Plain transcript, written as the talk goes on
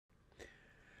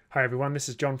Hi everyone, this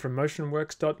is John from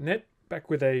motionworks.net, back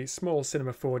with a small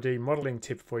Cinema 4D modeling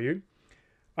tip for you.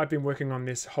 I've been working on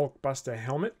this Hulkbuster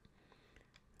helmet.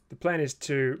 The plan is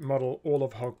to model all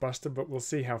of Hulkbuster, but we'll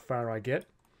see how far I get.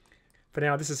 For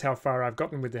now, this is how far I've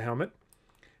gotten with the helmet.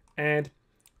 And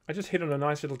I just hit on a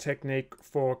nice little technique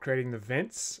for creating the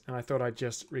vents, and I thought I'd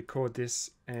just record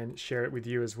this and share it with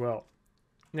you as well.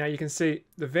 Now you can see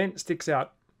the vent sticks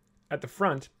out at the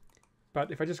front,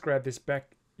 but if I just grab this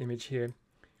back image here,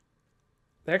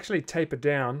 they actually taper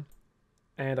down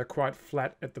and are quite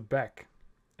flat at the back.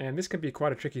 And this can be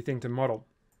quite a tricky thing to model.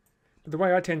 But the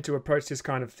way I tend to approach this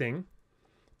kind of thing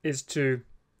is to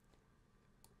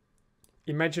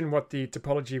imagine what the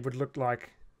topology would look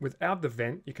like without the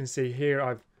vent. You can see here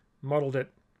I've modeled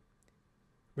it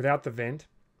without the vent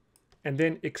and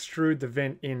then extrude the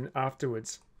vent in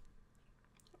afterwards.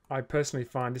 I personally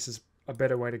find this is a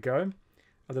better way to go,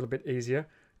 a little bit easier,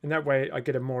 and that way I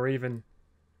get a more even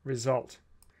result.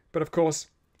 But of course,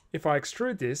 if I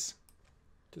extrude this,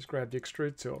 just grab the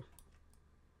extrude tool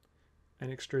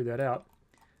and extrude that out,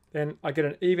 then I get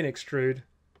an even extrude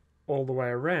all the way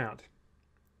around,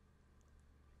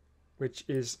 which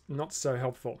is not so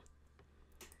helpful.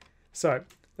 So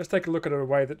let's take a look at a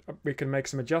way that we can make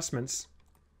some adjustments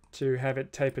to have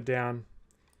it taper down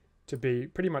to be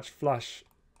pretty much flush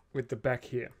with the back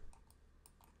here.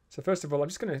 So first of all, I'm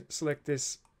just going to select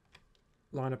this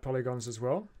line of polygons as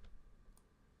well.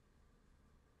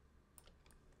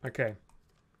 Okay,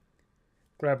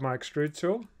 grab my extrude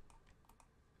tool,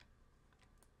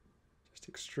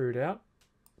 just extrude out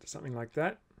to something like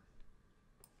that.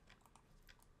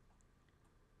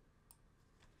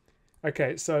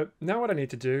 Okay, so now what I need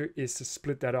to do is to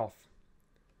split that off.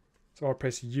 So I'll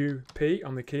press UP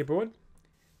on the keyboard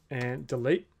and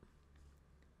delete.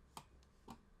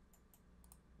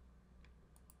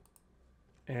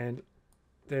 And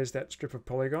there's that strip of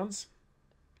polygons.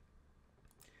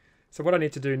 So what I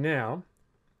need to do now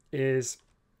is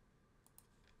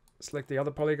select the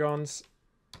other polygons,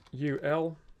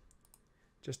 UL,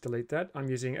 just delete that. I'm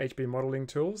using HB modeling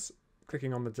tools.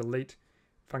 Clicking on the delete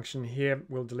function here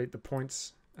will delete the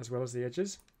points as well as the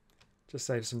edges. Just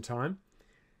save some time.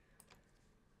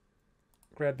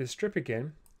 Grab this strip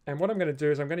again, and what I'm going to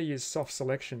do is I'm going to use soft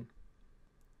selection.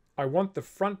 I want the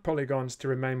front polygons to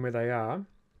remain where they are.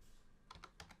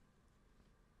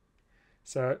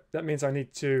 So that means I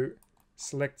need to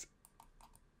select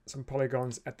some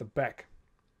polygons at the back.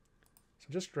 So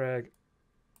just drag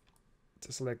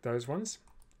to select those ones.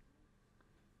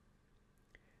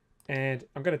 And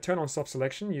I'm going to turn on soft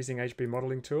selection using HB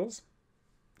modeling tools.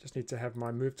 Just need to have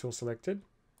my move tool selected.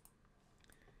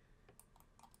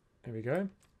 There we go.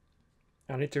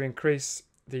 I need to increase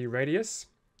the radius,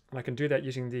 and I can do that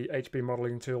using the HB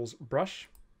modeling tools brush.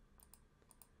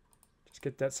 Just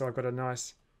get that so I've got a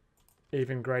nice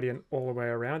even gradient all the way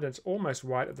around, and it's almost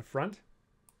white at the front.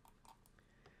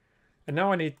 And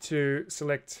now I need to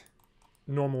select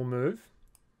normal move.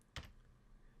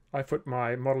 I put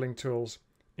my modeling tools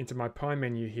into my pie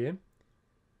menu here.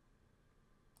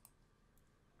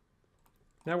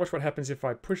 Now watch what happens if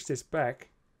I push this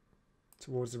back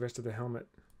towards the rest of the helmet.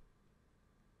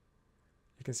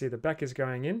 You can see the back is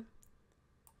going in,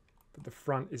 but the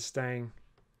front is staying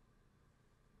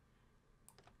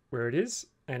where it is,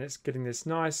 and it's getting this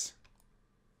nice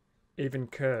even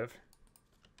curve.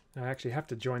 Now I actually have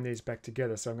to join these back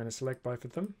together, so I'm going to select both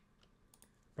of them.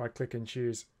 Right click and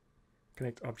choose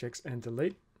connect objects and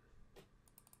delete.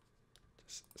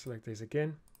 Just select these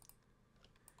again.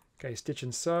 Okay, stitch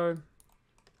and sew.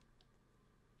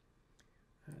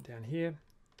 Down here,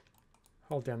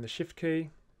 hold down the shift key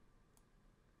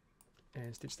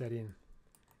and stitch that in.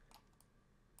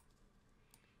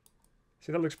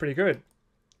 See, that looks pretty good.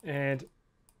 And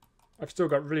I've still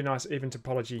got really nice even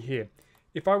topology here.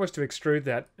 If I was to extrude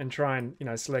that and try and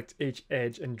select each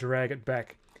edge and drag it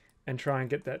back and try and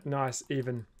get that nice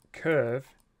even curve,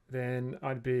 then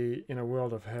I'd be in a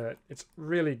world of hurt. It's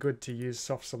really good to use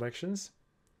soft selections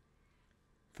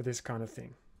for this kind of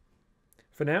thing.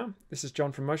 For now, this is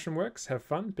John from MotionWorks. Have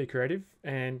fun, be creative,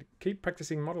 and keep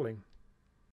practicing modeling.